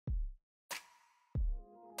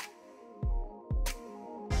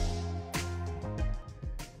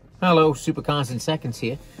Hello, Supercars in Seconds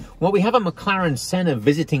here. Well, we have a McLaren Senna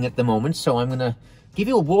visiting at the moment, so I'm going to give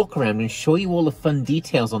you a walk around and show you all the fun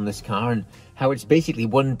details on this car and how it's basically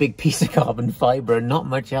one big piece of carbon fiber and not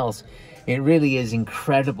much else. It really is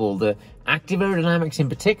incredible. The active aerodynamics in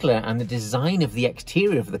particular and the design of the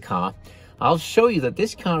exterior of the car. I'll show you that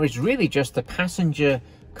this car is really just the passenger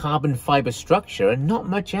carbon fiber structure and not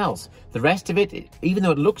much else. The rest of it, even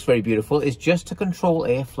though it looks very beautiful, is just to control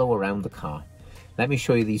airflow around the car. Let me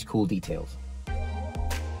show you these cool details.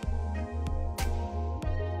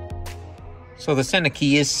 So the Senna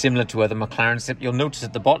key is similar to other McLarens. You'll notice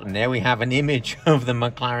at the bottom there we have an image of the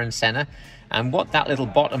McLaren Senna, and what that little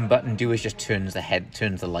bottom button do is just turns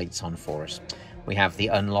the lights on for us. We have the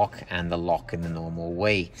unlock and the lock in the normal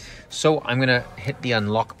way. So I'm going to hit the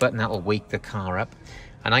unlock button. That will wake the car up,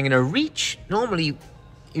 and I'm going to reach. Normally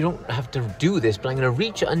you don't have to do this, but I'm going to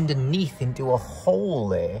reach underneath into a hole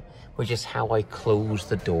there, which is how I close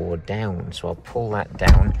the door down. So I'll pull that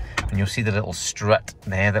down and you'll see the little strut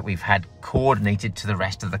there that we've had coordinated to the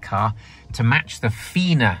rest of the car to match the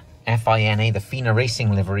FINA, F-I-N-A, the FINA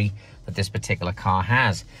racing livery that this particular car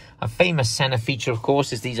has. A famous Senna feature, of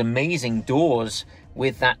course, is these amazing doors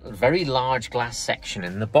with that very large glass section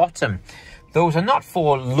in the bottom. Those are not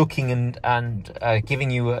for looking and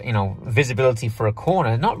giving you, visibility for a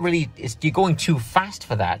corner. Not really, you're going too fast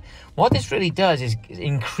for that. What this really does is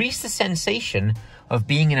increase the sensation of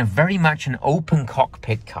being in a very much an open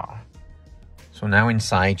cockpit car. So now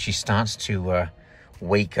inside, she starts to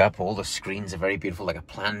wake up. All the screens are very beautiful, like a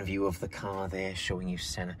plan view of the car there, showing you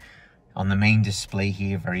Senna. On the main display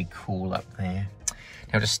here, very cool up there.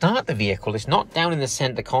 Now to start the vehicle, it's not down in the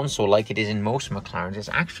center console like it is in most McLarens, it's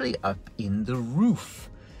actually up in the roof.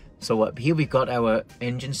 So up here we've got our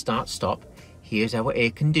engine start stop. Here's our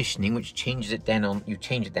air conditioning, which changes it down on, you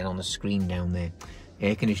change it down on the screen down there.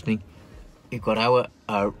 Air conditioning. We've got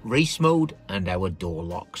our race mode and our door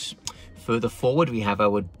locks. Further forward, we have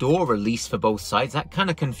our door release for both sides. That kind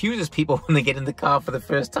of confuses people when they get in the car for the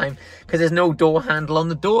first time because there's no door handle on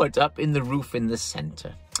the door. It's up in the roof in the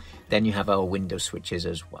center. Then you have our window switches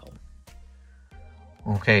as well.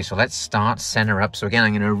 Okay, so let's start Senna up. So again,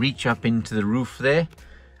 I'm going to reach up into the roof there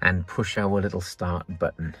and push our little start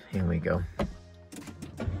button. Here we go.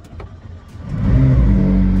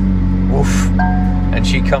 Oof. And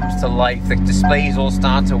she comes to life. The displays all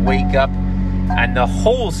start to wake up and the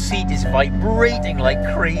whole seat is vibrating like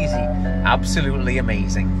crazy. Absolutely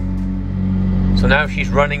amazing. So now she's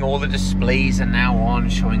running, all the displays are now on,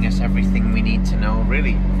 showing us everything we need to know.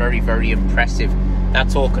 Really very, very impressive.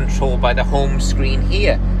 That's all controlled by the home screen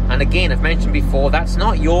here. And again, I've mentioned before, that's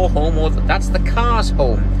not your home, or that's the car's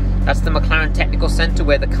home. That's the McLaren Technical Centre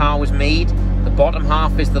where the car was made. The bottom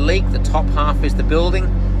half is the lake, the top half is the building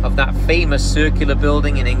of that famous circular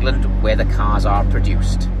building in England where the cars are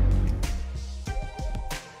produced.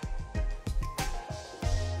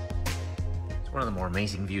 One of the more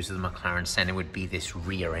amazing views of the McLaren Senna would be this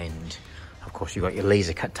rear end. Of course, you've got your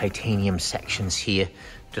laser cut titanium sections here,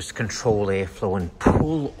 just control airflow and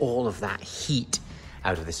pull all of that heat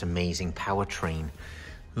out of this amazing powertrain.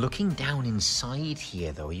 Looking down inside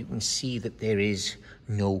here though, you can see that there is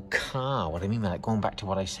no car. What I mean by that, going back to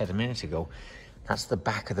what I said a minute ago, that's the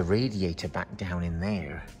back of the radiator back down in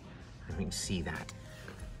there. You can see that.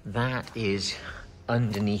 That is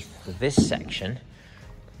underneath this section,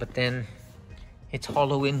 but then it's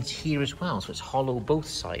hollow in here as well, so it's hollow both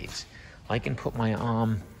sides. I can put my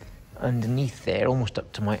arm underneath there, almost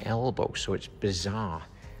up to my elbow, so it's bizarre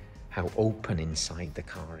how open inside the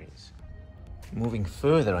car is. Moving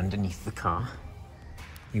further underneath the car,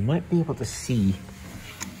 you might be able to see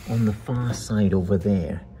on the far side over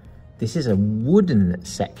there, this is a wooden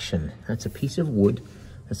section. That's a piece of wood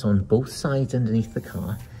that's on both sides underneath the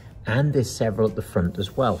car, and there's several at the front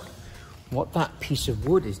as well. What that piece of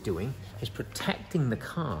wood is doing is protecting the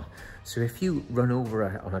car. So if you run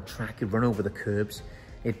over on a track, you run over the curbs,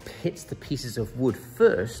 it hits the pieces of wood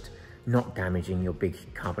first, not damaging your big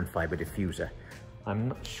carbon fiber diffuser. I'm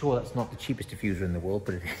not sure that's not the cheapest diffuser in the world,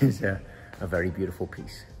 but it is a very beautiful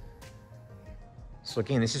piece. So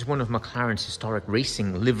again, this is one of McLaren's historic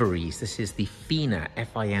racing liveries. This is the FINA,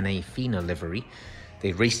 F-I-N-A, FINA livery.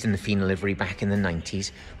 They raced in the FINA livery back in the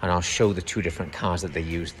 90s, and I'll show the two different cars that they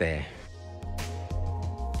used there.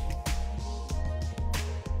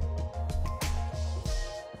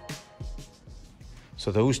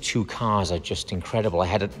 So those two cars are just incredible. I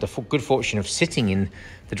had the good fortune of sitting in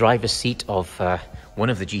the driver's seat of one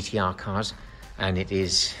of the GTR cars, and it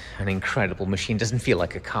is an incredible machine. It doesn't feel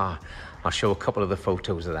like a car. I'll show a couple of the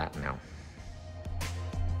photos of that now.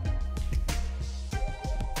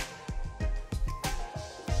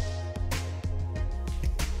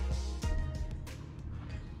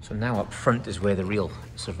 So now up front is where the real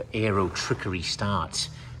sort of aero trickery starts.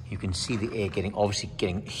 You can see the air obviously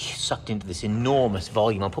getting sucked into this enormous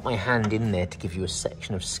volume. I'll put my hand in there to give you a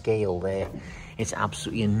section of scale there. It's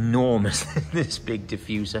absolutely enormous, this big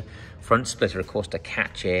diffuser. Front splitter, of course, to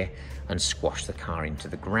catch air and squash the car into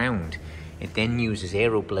the ground. It then uses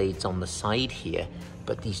aero blades on the side here,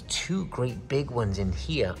 but these two great big ones in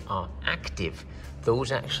here are active.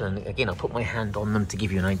 Those actually, again, I'll put my hand on them to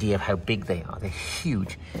give you an idea of how big they are. They're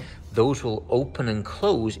huge. Those will open and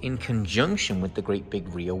close in conjunction with the great big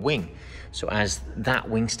rear wing. So as that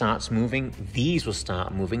wing starts moving, these will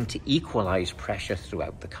start moving to equalize pressure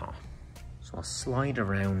throughout the car. So I'll slide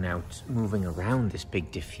around now, moving around this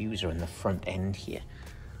big diffuser in the front end here.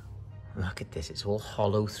 Look at this, it's all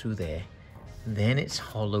hollow through there. Then it's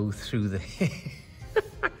hollow through there.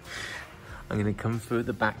 I'm going to come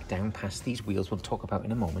further back down past these wheels we'll talk about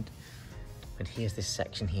in a moment. But here's this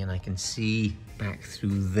section here, and I can see back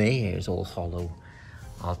through there is all hollow.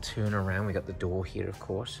 I'll turn around, we got the door here, of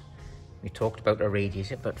course. We talked about a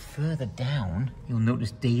radiator, but further down, you'll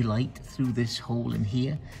notice daylight through this hole in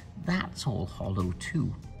here. That's all hollow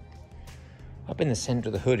too. Up in the center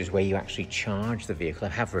of the hood is where you actually charge the vehicle.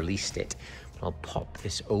 I have released it, but I'll pop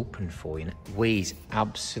this open for you. And it weighs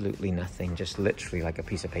absolutely nothing, just literally like a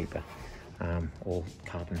piece of paper. All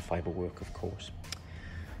carbon fiber work, of course.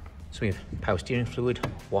 So we have power steering fluid,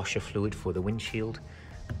 washer fluid for the windshield,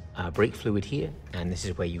 brake fluid here, and this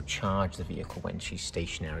is where you charge the vehicle when she's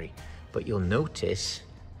stationary. But you'll notice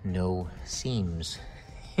no seams.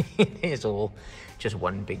 It is all just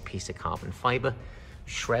one big piece of carbon fiber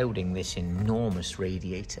shrouding this enormous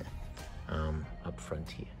radiator up front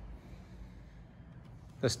here.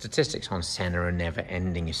 The statistics on Senna are never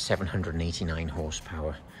ending. Is 789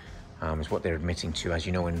 horsepower. Is what they're admitting to. As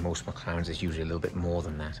you know, in most McLarens, it's usually a little bit more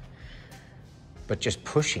than that. But just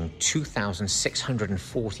pushing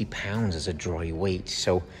 2,640 pounds as a dry weight.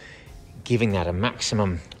 So giving that a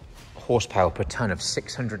maximum horsepower per ton of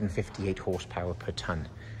 658 horsepower per ton.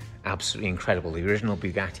 Absolutely incredible. The original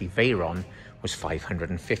Bugatti Veyron was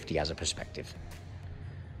 550 as a perspective.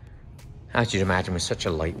 As you'd imagine, with such a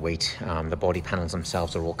lightweight, the body panels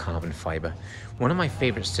themselves are all carbon fiber. One of my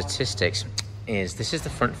favorite statistics is this is the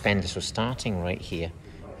front fender, so starting right here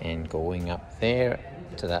and going up there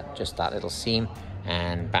to that, just that little seam,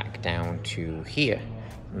 and back down to here.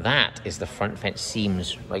 That is the front fender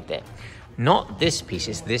seams right there. Not this piece,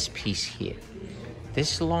 it's this piece here.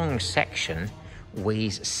 This long section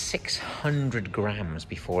weighs 600 grams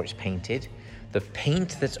before it's painted. The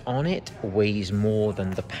paint that's on it weighs more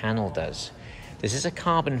than the panel does. This is a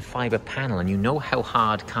carbon fiber panel, and you know how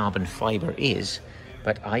hard carbon fiber is,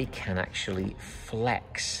 but I can actually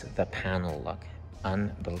flex the panel, look.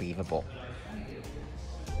 Unbelievable.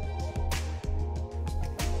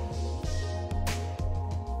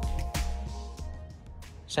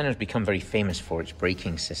 Senna has become very famous for its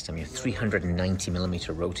braking system. Your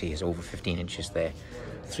 390mm rotor is over 15 inches there.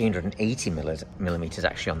 380mm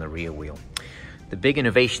actually on the rear wheel. The big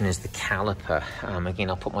innovation is the caliper. Again,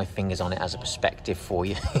 I'll put my fingers on it as a perspective for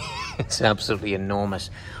you. It's absolutely enormous.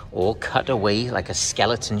 All cut away like a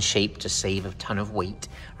skeleton shape to save a ton of weight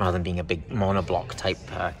rather than being a big monoblock type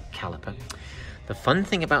caliper. The fun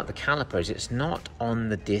thing about the caliper is it's not on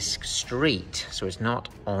the disc straight. So it's not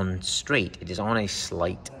on straight. It is on a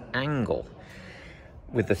slight angle.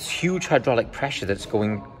 With the huge hydraulic pressure that's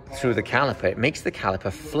going through the caliper, it makes the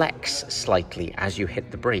caliper flex slightly as you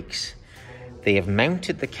hit the brakes. They have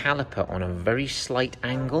mounted the caliper on a very slight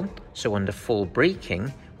angle, so under full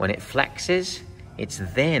braking, when it flexes, it's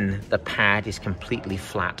then the pad is completely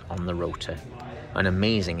flat on the rotor. An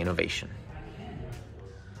amazing innovation.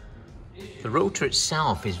 The rotor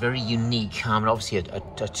itself is very unique, obviously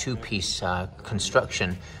a two-piece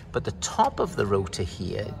construction, but the top of the rotor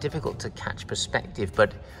here, difficult to catch perspective,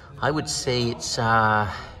 but I would say it's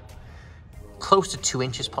close to 2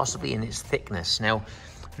 inches possibly in its thickness. Now,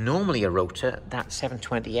 normally a rotor, that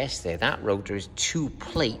 720S there, that rotor is two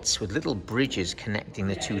plates with little bridges connecting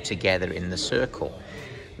the two together in the circle.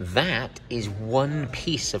 That is one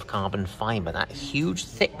piece of carbon fiber, that huge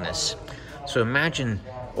thickness. So imagine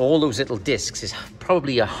all those little discs is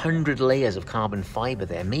probably 100 layers of carbon fiber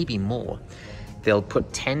there, maybe more. They'll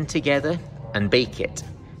put 10 together and bake it.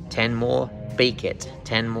 10 more, bake it.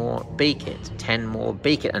 10 more, bake it. 10 more,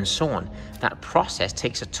 bake it, and so on. That process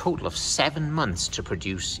takes a total of 7 months to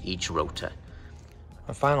produce each rotor.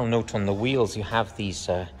 A final note on the wheels, you have these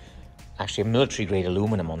actually military grade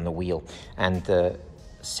aluminum on the wheel, and the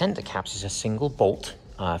center caps is a single bolt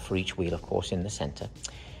for each wheel, of course, in the center.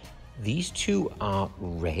 These two are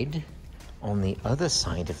red. On the other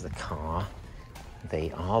side of the car,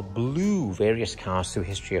 They are blue. Various cars through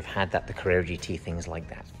history have had that, the Carrera GT, things like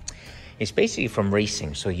that. It's basically from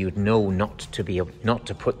racing, so you'd know not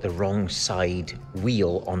to put the wrong side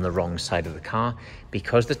wheel on the wrong side of the car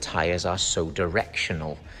because the tires are so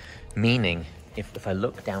directional. Meaning, if I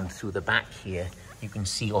look down through the back here, you can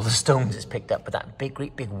see all the stones it's picked up, but that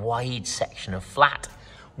great big wide section of flat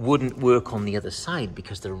wouldn't work on the other side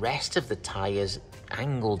because the rest of the tires,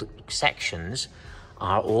 angled sections,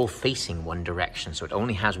 are all facing one direction, so it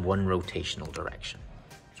only has one rotational direction.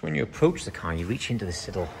 So when you approach the car, you reach into this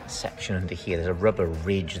little section under here. There's a rubber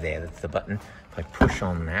ridge there, that's the button. If I push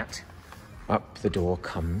on that, up the door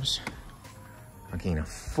comes. Again, a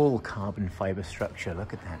full carbon fiber structure.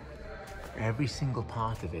 Look at that. Every single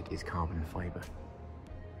part of it is carbon fiber.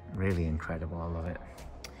 Really incredible, I love it.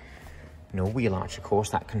 No wheel arch, of course,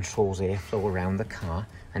 that controls airflow around the car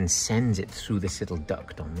and sends it through this little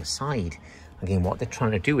duct on the side. Again, what they're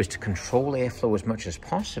trying to do is to control airflow as much as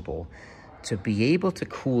possible to be able to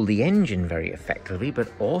cool the engine very effectively,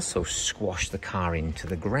 but also squash the car into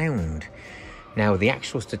the ground. Now, the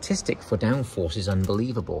actual statistic for downforce is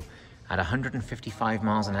unbelievable. At 155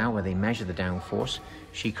 miles an hour, they measure the downforce.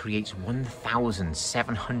 She creates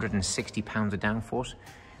 1,760 pounds of downforce,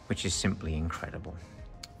 which is simply incredible.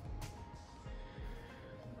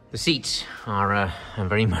 The seats are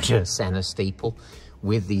very much a Senna staple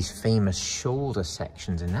with these famous shoulder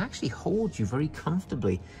sections, and actually holds you very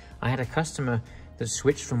comfortably. I had a customer that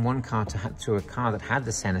switched from one car to a car that had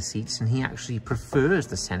the Senna seats, and he actually prefers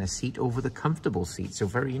the Senna seat over the comfortable seat, so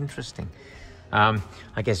very interesting. I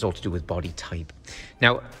guess it's all to do with body type.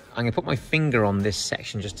 Now, I'm going to put my finger on this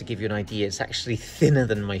section just to give you an idea. It's actually thinner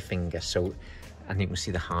than my finger, so, and you can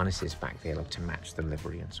see the harnesses back there to match the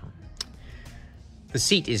livery and so on. The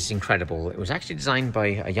seat is incredible. It was actually designed by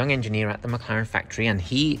a young engineer at the McLaren factory, and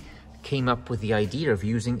he came up with the idea of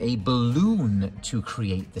using a balloon to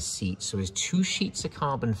create the seat. So there's two sheets of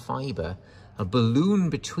carbon fiber, a balloon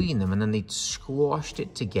between them, and then they squashed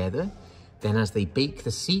it together. Then as they bake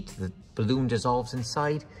the seat, the balloon dissolves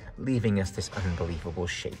inside, leaving us this unbelievable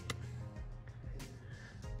shape.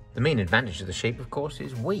 The main advantage of the shape, of course,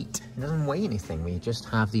 is weight. It doesn't weigh anything. We just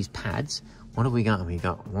have these pads. What have we got? We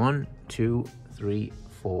got 1, 2, 3,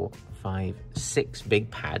 4, 5, 6 big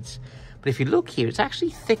pads. But if you look here, it's actually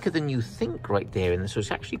thicker than you think right there. And so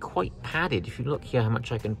it's actually quite padded. If you look here, how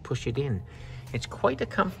much I can push it in. It's quite a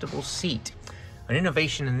comfortable seat. An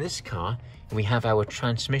innovation in this car, we have our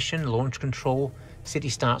transmission, launch control, city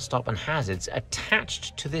start, stop, and hazards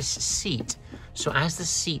attached to this seat. So as the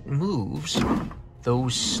seat moves,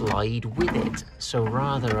 those slide with it. So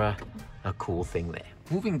rather a cool thing there.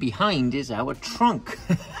 Moving behind is our trunk.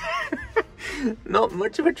 Not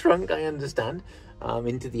much of a trunk, I understand.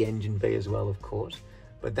 Into the engine bay as well, of course.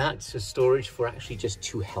 But that's a storage for actually just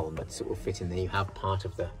 2 helmets that will fit in there. You have part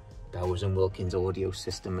of the Bowers & Wilkins audio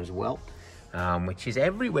system as well, which is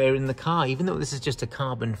everywhere in the car. Even though this is just a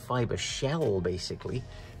carbon fiber shell, basically,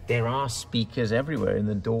 there are speakers everywhere in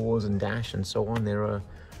the doors and dash and so on. There are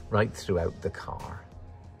right throughout the car.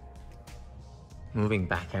 Moving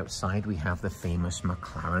back outside, we have the famous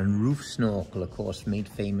McLaren roof snorkel, of course, made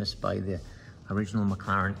famous by the original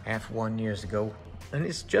McLaren F1 years ago. And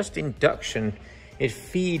it's just induction. It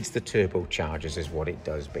feeds the turbochargers is what it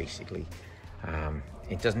does, basically.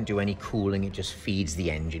 It doesn't do any cooling, it just feeds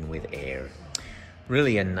the engine with air.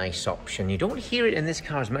 Really a nice option. You don't hear it in this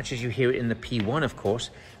car as much as you hear it in the P1, of course,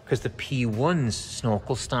 because the P1's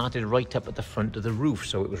snorkel started right up at the front of the roof,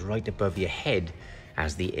 so it was right above your head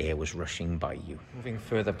as the air was rushing by you. Moving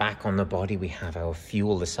further back on the body, we have our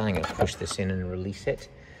fuel. I'm going to push this in and release it.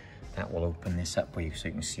 That will open this up so you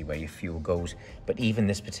can see where your fuel goes. But even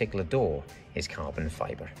this particular door is carbon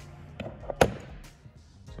fiber.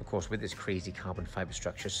 So of course, with this crazy carbon fiber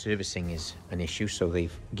structure, servicing is an issue. So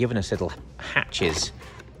they've given us little hatches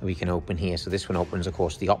that we can open here. So this one opens, of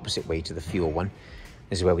course, the opposite way to the fuel one.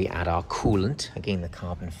 This is where we add our coolant. Again, the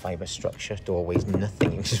carbon fiber structure, door weighs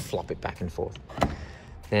nothing. You can just flop it back and forth.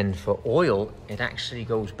 Then for oil, it actually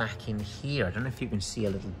goes back in here. I don't know if you can see a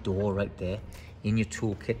little door right there. In your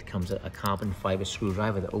toolkit comes a carbon fiber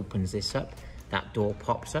screwdriver that opens this up. That door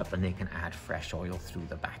pops up and they can add fresh oil through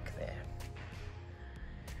the back there.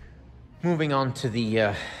 Moving on to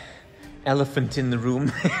the elephant in the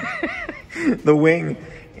room, the wing.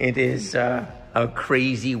 It is a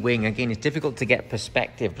crazy wing. Again, it's difficult to get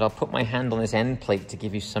perspective, but I'll put my hand on this end plate to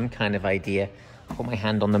give you some kind of idea. I'll put my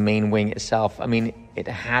hand on the main wing itself. I mean, it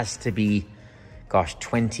has to be, gosh,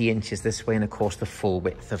 20 inches this way, and of course the full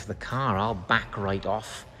width of the car. I'll back right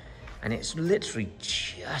off, and it's literally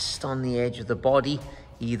just on the edge of the body,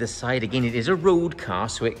 either side. Again, it is a road car,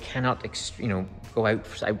 so it cannot, go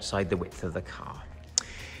outside the width of the car.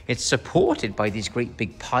 It's supported by these great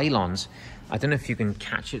big pylons. I don't know if you can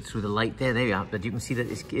catch it through the light there you are, but you can see that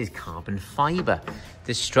this is carbon fiber.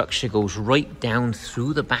 This structure goes right down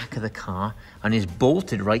through the back of the car and is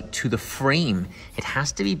bolted right to the frame. It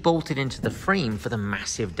has to be bolted into the frame for the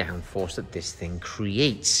massive downforce that this thing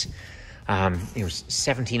creates. It was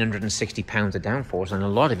 1,760 pounds of downforce, and a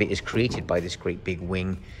lot of it is created by this great big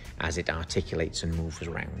wing as it articulates and moves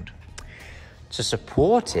around. To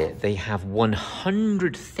support it, they have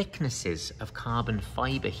 100 thicknesses of carbon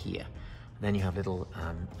fiber here. Then you have little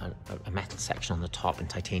a metal section on the top and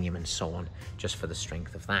titanium and so on, just for the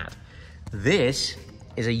strength of that. This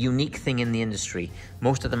is a unique thing in the industry.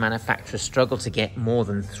 Most of the manufacturers struggle to get more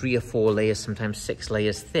than 3 or 4 layers, sometimes 6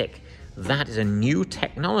 layers thick. That is a new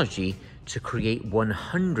technology to create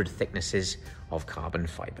 100 thicknesses of carbon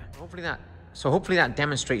fiber. Hopefully that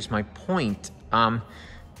demonstrates my point.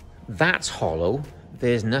 That's hollow.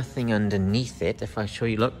 There's nothing underneath it. If I show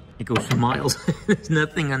you, look, it goes for miles. There's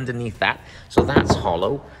nothing underneath that. So that's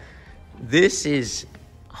hollow. This is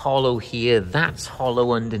hollow here. That's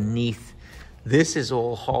hollow underneath. This is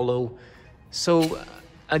all hollow. So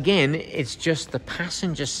again, it's just the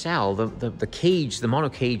passenger cell, the cage, the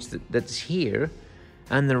monocage that's here,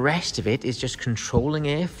 and the rest of it is just controlling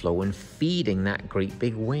airflow and feeding that great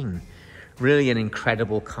big wing. Really an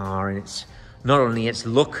incredible car, and it's not only its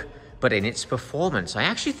look, but in its performance. I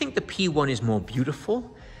actually think the P1 is more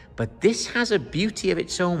beautiful, but this has a beauty of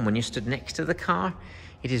its own when you stood next to the car.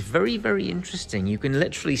 It is very, very interesting. You can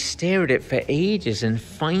literally stare at it for ages and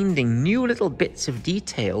finding new little bits of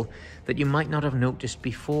detail that you might not have noticed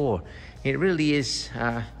before. It really is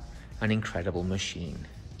an incredible machine.